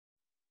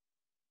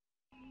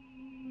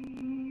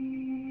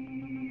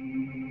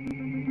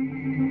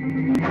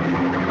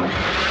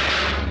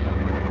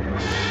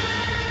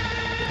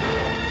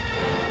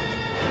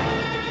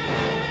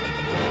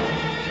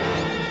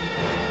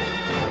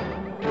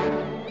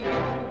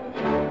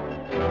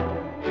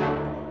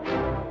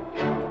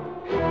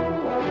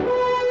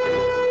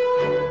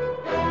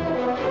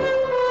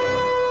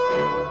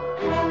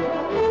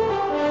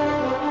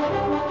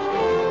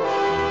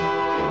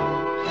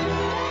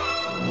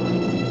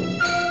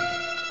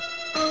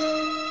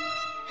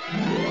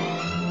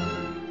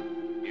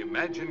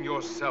Imagine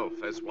yourself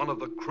as one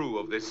of the crew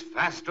of this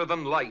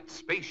faster-than-light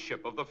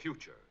spaceship of the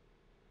future,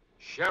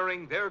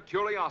 sharing their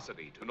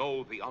curiosity to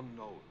know the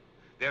unknown,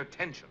 their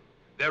tension,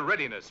 their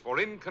readiness for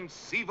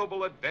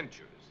inconceivable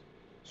adventures.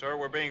 Sir,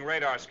 we're being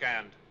radar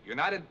scanned.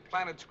 United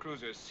Planets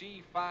Cruiser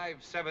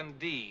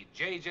C-57D,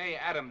 J.J.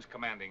 Adams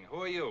commanding.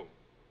 Who are you?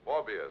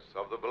 Morbius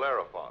of the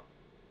Bellerophon.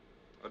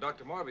 Oh,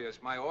 Dr.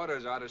 Morbius, my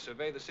orders are to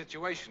survey the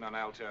situation on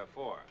Altair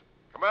 4.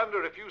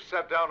 Commander, if you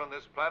set down on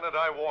this planet,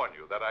 I warn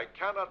you that I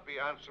cannot be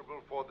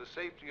answerable for the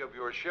safety of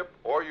your ship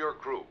or your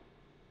crew.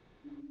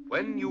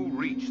 When you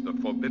reach the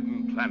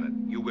Forbidden Planet,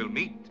 you will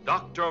meet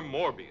Dr.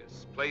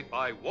 Morbius, played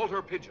by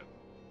Walter Pidgeon.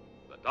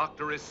 The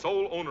doctor is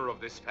sole owner of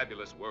this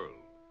fabulous world.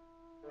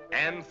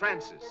 Anne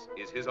Francis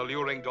is his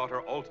alluring daughter,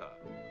 Alta,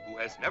 who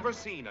has never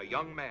seen a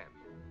young man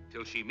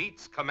till she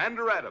meets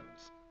Commander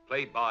Adams,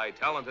 played by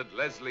talented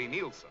Leslie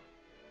Nielsen.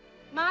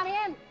 Come on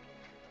in.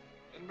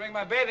 Didn't bring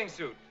my bathing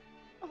suit.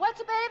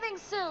 What's a bathing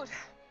suit?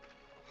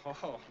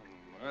 Oh,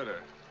 murder.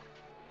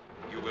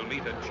 You will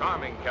meet a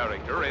charming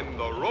character in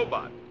The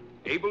Robot,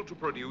 able to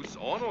produce,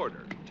 on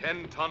order,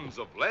 10 tons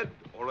of lead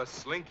or a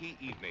slinky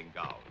evening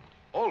gown.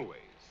 Always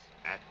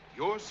at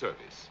your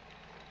service.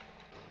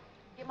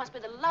 It must be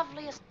the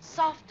loveliest,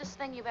 softest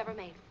thing you've ever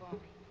made for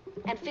me.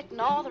 And fit in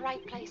all the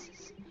right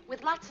places,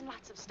 with lots and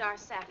lots of star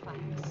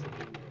sapphires.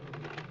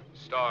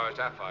 Star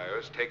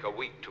sapphires take a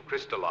week to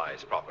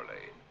crystallize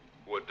properly.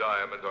 Would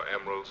diamond or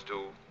emeralds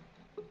do?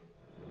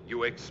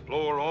 You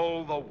explore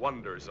all the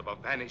wonders of a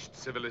vanished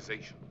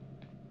civilization.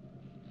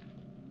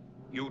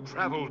 You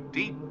travel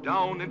deep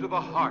down into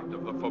the heart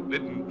of the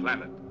Forbidden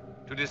Planet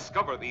to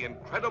discover the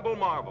incredible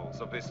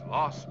marvels of this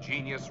lost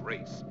genius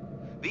race.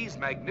 These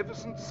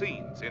magnificent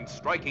scenes in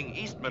striking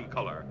Eastman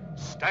color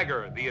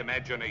stagger the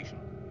imagination.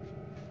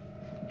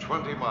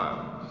 20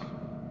 miles.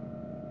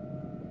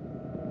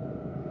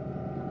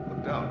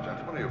 Look down,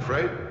 gentlemen. Are you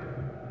afraid?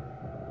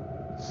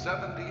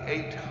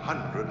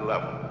 7,800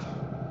 levels.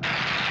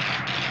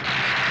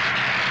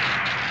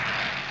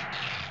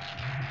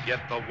 Yet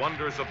the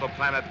wonders of the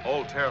planet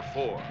Altair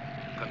 4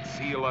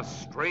 conceal a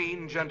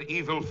strange and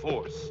evil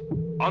force,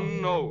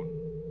 unknown,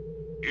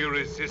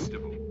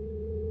 irresistible.